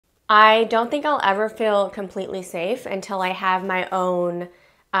I don't think I'll ever feel completely safe until I have my own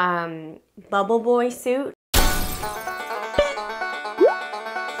bubble boy suit.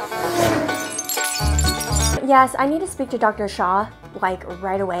 Yes, I need to speak to Dr. Shah, like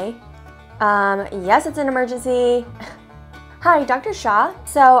right away. Yes, it's an emergency. Hi, Dr. Shah.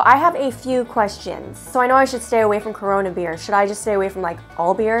 So I have a few questions. So I know I should stay away from Corona beer. Should I just stay away from like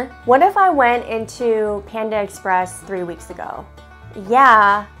all beer? What if I went into Panda Express 3 weeks ago?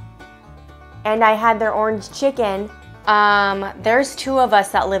 Yeah, and I had their orange chicken. There's 2 of us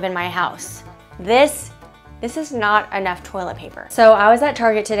that live in my house. This is not enough toilet paper. So I was at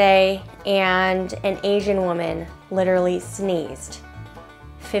Target today and an Asian woman literally sneezed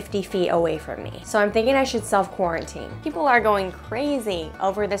 50 feet away from me. So I'm thinking I should self-quarantine. People are going crazy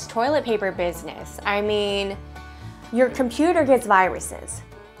over this toilet paper business. I mean, your computer gets viruses.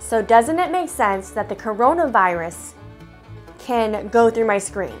 So doesn't it make sense that the coronavirus can go through my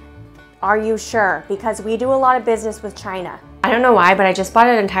screen? Are you sure? Because we do a lot of business with China. I don't know why, but I just bought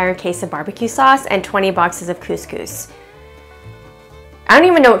an entire case of barbecue sauce and 20 boxes of couscous. I don't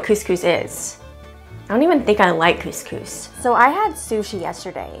even know what couscous is. I don't even think I like couscous. So I had sushi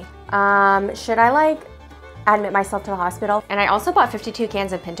yesterday. Should I like admit myself to the hospital? And I also bought 52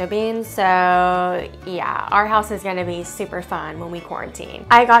 cans of pinto beans, so yeah, our house is gonna be super fun when we quarantine.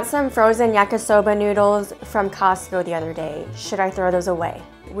 I got some frozen yakisoba noodles from Costco the other day. Should I throw those away?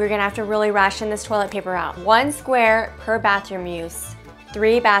 We're gonna have to really ration this toilet paper out. 1 square per bathroom use,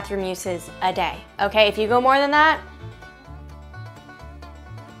 3 bathroom uses a day. Okay, if you go more than that,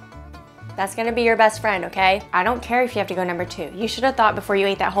 that's gonna be your best friend, okay? I don't care if you have to go number 2. You should have thought before you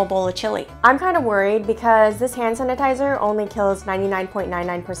ate that whole bowl of chili. I'm kind of worried because this hand sanitizer only kills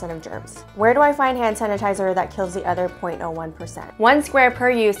 99.99% of germs. Where do I find hand sanitizer that kills the other 0.01%? 1 square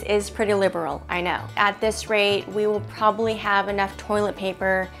per use is pretty liberal, I know. At this rate, we will probably have enough toilet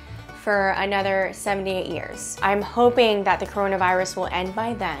paper for another 78 years. I'm hoping that the coronavirus will end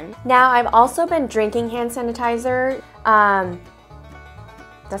by then. Now, I've also been drinking hand sanitizer.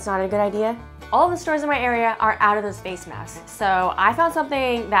 That's not a good idea. All the stores in my area are out of those face masks. So I found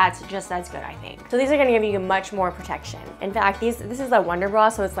something that's just as good, I think. So these are gonna give you much more protection. In fact, this is a Wonder Bra,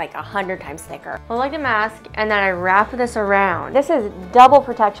 so it's like 100 times thicker. I like the mask, and then I wrap this around. This is double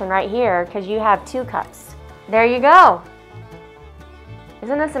protection right here, because you have 2 cups. There you go.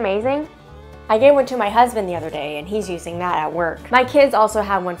 Isn't this amazing? I gave one to my husband the other day, and he's using that at work. My kids also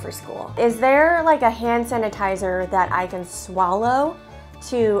have one for school. Is there like a hand sanitizer that I can swallow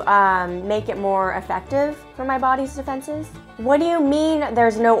to make it more effective for my body's defenses? What do you mean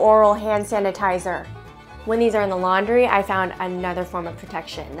there's no oral hand sanitizer? When these are in the laundry, I found another form of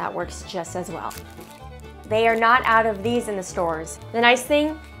protection that works just as well. They are not out of these in the stores. The nice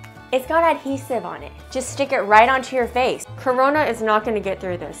thing, it's got adhesive on it. Just stick it right onto your face. Corona is not gonna get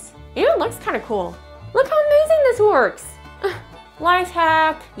through this. It looks kind of cool. Look how amazing this works. Life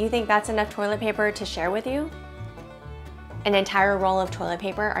hack. You think that's enough toilet paper to share with you? An entire roll of toilet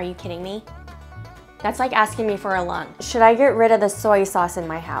paper? Are you kidding me? That's like asking me for a lung. Should I get rid of the soy sauce in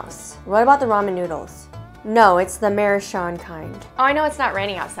my house? What about the ramen noodles? No, it's the Maruchan kind. Oh, I know it's not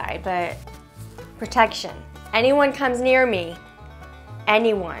raining outside, but protection. Anyone comes near me,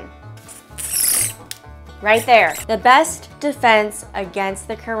 anyone, right there. The best defense against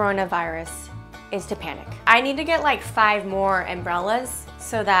the coronavirus is to panic. I need to get like 5 more umbrellas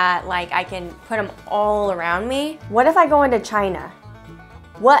so that like I can put them all around me. What if I go into China?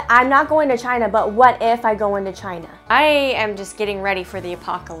 I'm not going to China, but what if I go into China? I am just getting ready for the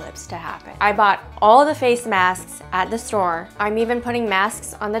apocalypse to happen. I bought all the face masks at the store. I'm even putting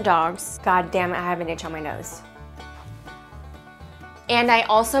masks on the dogs. God damn it, I have an itch on my nose. And I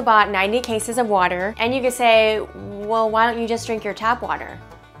also bought 90 cases of water. And you could say, well, why don't you just drink your tap water?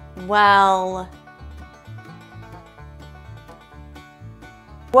 Well,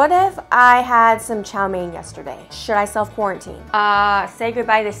 what if I had some chow mein yesterday? Should I self-quarantine? Say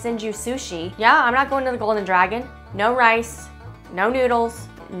goodbye to Sinju sushi. Yeah, I'm not going to the Golden Dragon. No rice, no noodles,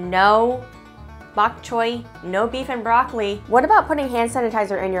 no bok choy, no beef and broccoli. What about putting hand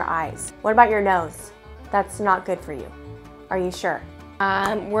sanitizer in your eyes? What about your nose? That's not good for you. Are you sure?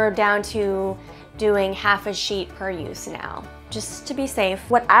 We're down to doing half a sheet per use now, just to be safe.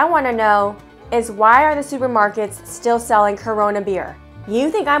 What I want to know is, why are the supermarkets still selling Corona beer?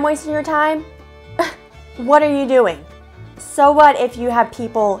 You think I'm wasting your time? What are you doing? So what if you have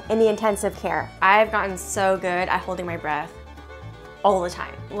people in the intensive care? I've gotten so good at holding my breath all the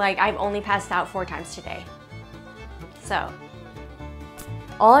time. Like, I've only passed out 4 times today. So,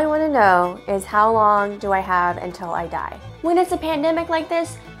 all I want to know is, how long do I have until I die? When it's a pandemic like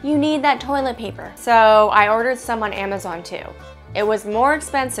this, you need that toilet paper. So I ordered some on Amazon too. It was more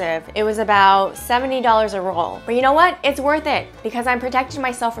expensive. It was about $70 a roll. But you know what? It's worth it because I'm protecting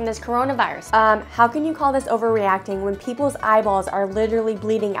myself from this coronavirus. How can you call this overreacting when people's eyeballs are literally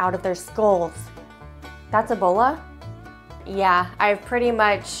bleeding out of their skulls? That's Ebola? Yeah, I've pretty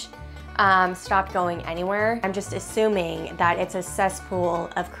much stopped going anywhere. I'm just assuming that it's a cesspool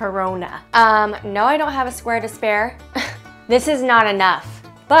of corona. No, I don't have a square to spare. This is not enough.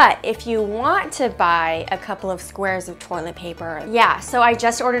 But if you want to buy a couple of squares of toilet paper, yeah, so I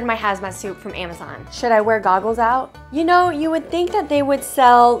just ordered my hazmat suit from Amazon. Should I wear goggles out? You know, you would think that they would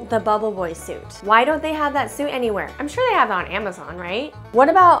sell the Bubble Boy suit. Why don't they have that suit anywhere? I'm sure they have it on Amazon, right? What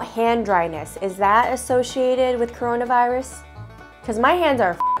about hand dryness? Is that associated with coronavirus? Because my hands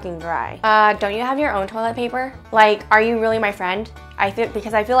are fucking dry. Don't you have your own toilet paper? Like, are you really my friend?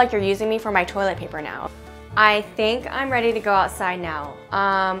 Because I feel like you're using me for my toilet paper now. I think I'm ready to go outside now.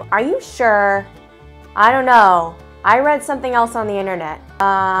 Are you sure? I don't know. I read something else on the internet.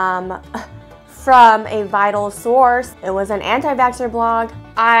 From a vital source. It was an anti-vaxxer blog.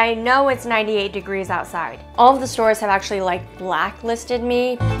 I know it's 98 degrees outside. All of the stores have actually like blacklisted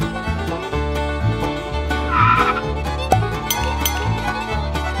me.